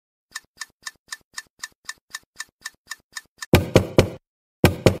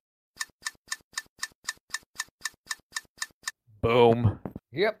Boom.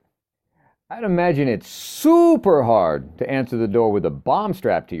 Yep. I'd imagine it's super hard to answer the door with a bomb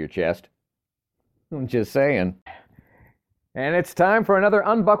strapped to your chest. I'm just saying. And it's time for another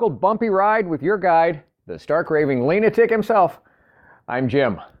unbuckled bumpy ride with your guide, the stark raving lunatic himself. I'm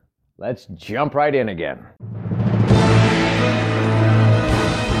Jim. Let's jump right in again.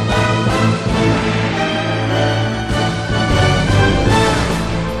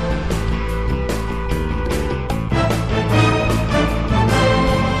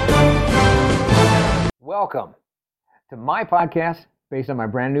 Welcome to my podcast based on my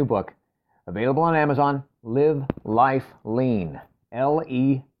brand new book, available on Amazon, Live Life Lean,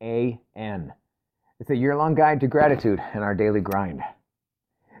 L.E.A.N. It's a year-long guide to gratitude and our daily grind.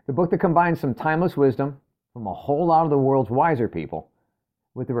 The book that combines some timeless wisdom from a whole lot of the world's wiser people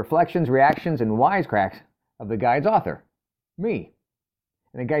with the reflections, reactions, and wisecracks of the guide's author, me.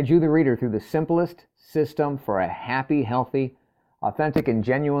 And it guides you, the reader, through the simplest system for a happy, healthy, authentic, and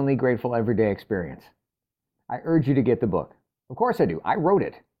genuinely grateful everyday experience. I urge you to get the book. Of course I do. I wrote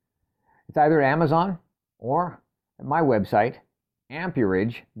it. It's either at Amazon or at my website,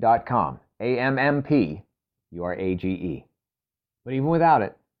 ampurage.com. A-M-M-P-U-R-A-G-E. But even without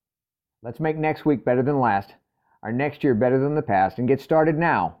it, let's make next week better than last, our next year better than the past, and get started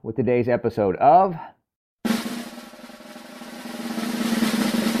now with today's episode of... Did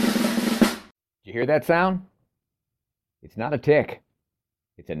you hear that sound? It's not a tick.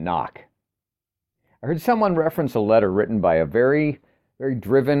 It's a knock. I heard someone reference a letter written by a very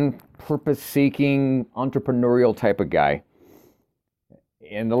driven, purpose-seeking, entrepreneurial type of guy.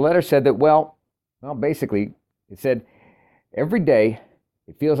 And the letter said that, basically, it said, every day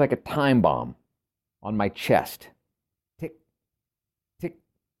it feels like a time bomb on my chest. Tick, tick,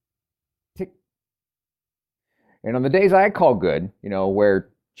 tick. And on the days I call good, where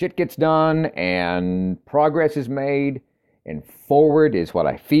shit gets done and progress is made and forward is what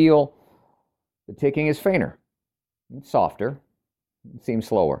I feel, the ticking is fainter, it's softer, it seems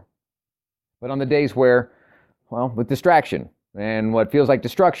slower. But on the days where, with distraction and what feels like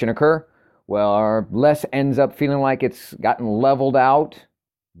destruction occur, our less ends up feeling like it's gotten leveled out,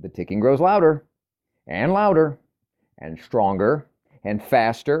 the ticking grows louder and stronger and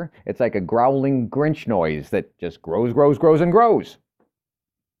faster. It's like a growling Grinch noise that just grows and grows.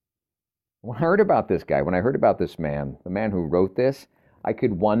 When I heard about this guy, when I heard about this man, the man who wrote this, I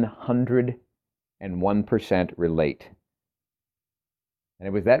could 101% relate. And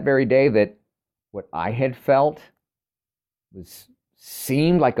it was that very day that what I had felt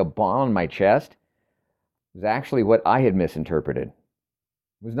seemed like a bomb on my chest was actually what I had misinterpreted.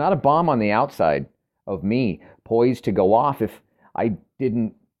 It was not a bomb on the outside of me, poised to go off if I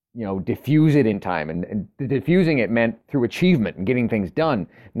didn't, diffuse it in time. And diffusing it meant through achievement and getting things done.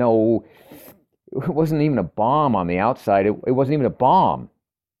 No, it wasn't even a bomb on the outside. It wasn't even a bomb.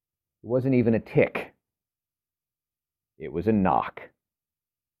 It wasn't even a tick. It was a knock.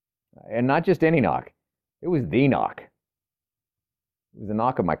 And not just any knock. It was the knock. It was the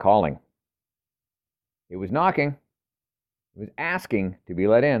knock of my calling. It was knocking. It was asking to be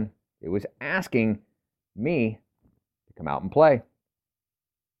let in. It was asking me to come out and play.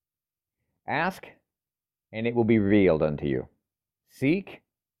 Ask, and it will be revealed unto you. Seek,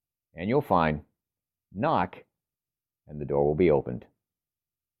 and you'll find. Knock, and the door will be opened.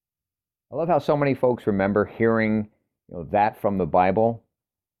 I love how so many folks remember hearing that from the Bible.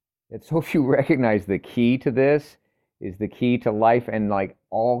 That so few recognize the key to this is the key to life and like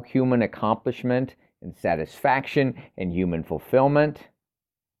all human accomplishment and satisfaction and human fulfillment.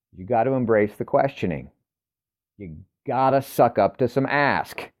 You got to embrace the questioning. You got to suck up to some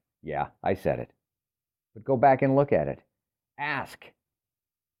ask. Yeah, I said it. But go back and look at it. Ask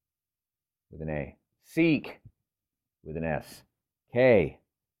with an A. Seek with an S. K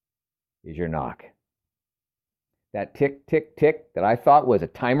is your knock. That tick, tick, tick that I thought was a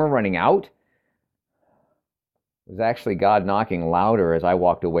timer running out was actually God knocking louder as I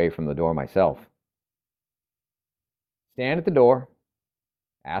walked away from the door myself. Stand at the door,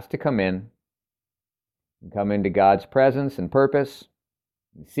 ask to come in, and come into God's presence and purpose,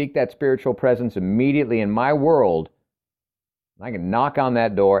 and seek that spiritual presence immediately in my world. I can knock on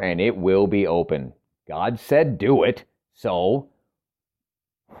that door and it will be open. God said do it, so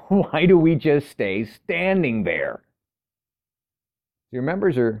why do we just stay standing there? Your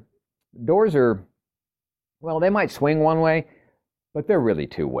doors are, they might swing one way, but they're really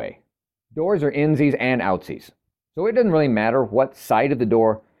two-way. Doors are insies and outsies. So it doesn't really matter what side of the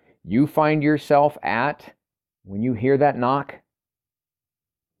door you find yourself at when you hear that knock.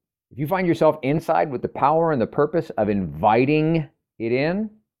 If you find yourself inside with the power and the purpose of inviting it in,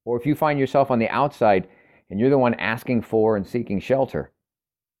 or if you find yourself on the outside and you're the one asking for and seeking shelter.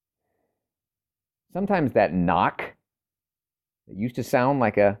 Sometimes that knock that used to sound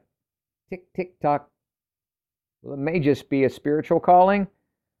like a tick, tick, tock, well, it may just be a spiritual calling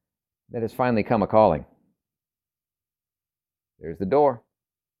that has finally come a calling. There's the door.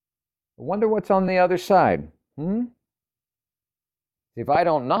 I wonder what's on the other side. If I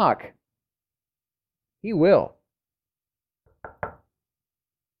don't knock, he will.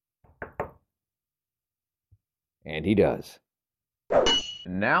 And he does.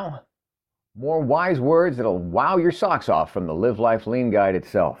 And now, more wise words that'll wow your socks off from the Live Life Lean Guide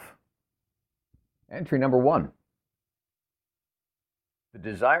itself. Entry number 1. The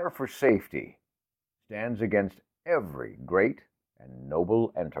desire for safety stands against every great and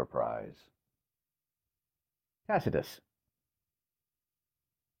noble enterprise. Tacitus.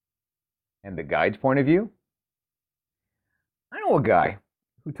 And the guide's point of view? I know a guy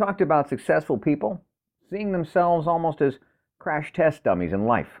who talked about successful people seeing themselves almost as crash test dummies in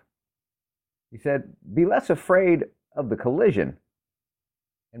life. He said, be less afraid of the collision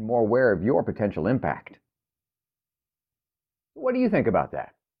and more aware of your potential impact. What do you think about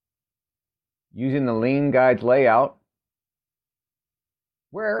that? Using the Lean Guide's layout,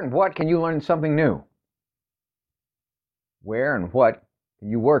 where and what can you learn something new? Where and what can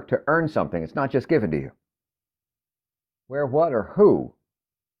you work to earn something it's not just given to you? Where, what, or who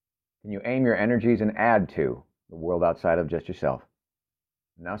can you aim your energies and add to the world outside of just yourself?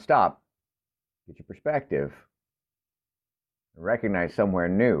 Now stop, get your perspective, and recognize somewhere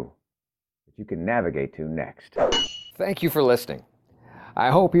new that you can navigate to next. Thank you for listening. I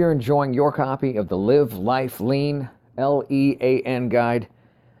hope you're enjoying your copy of the Live Life Lean, L.E.A.N. guide,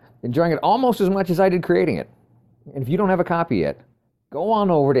 enjoying it almost as much as I did creating it. And if you don't have a copy yet, go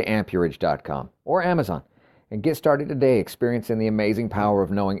on over to amperage.com or Amazon and get started today experiencing the amazing power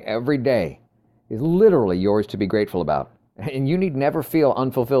of knowing every day is literally yours to be grateful about, and you need never feel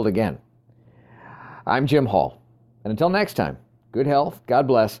unfulfilled again. I'm Jim Hall, and until next time, good health, God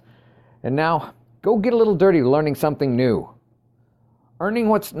bless, and now go get a little dirty learning something new, earning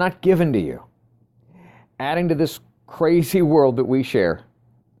what's not given to you, adding to this crazy world that we share,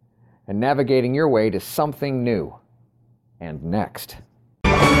 and navigating your way to something new and next.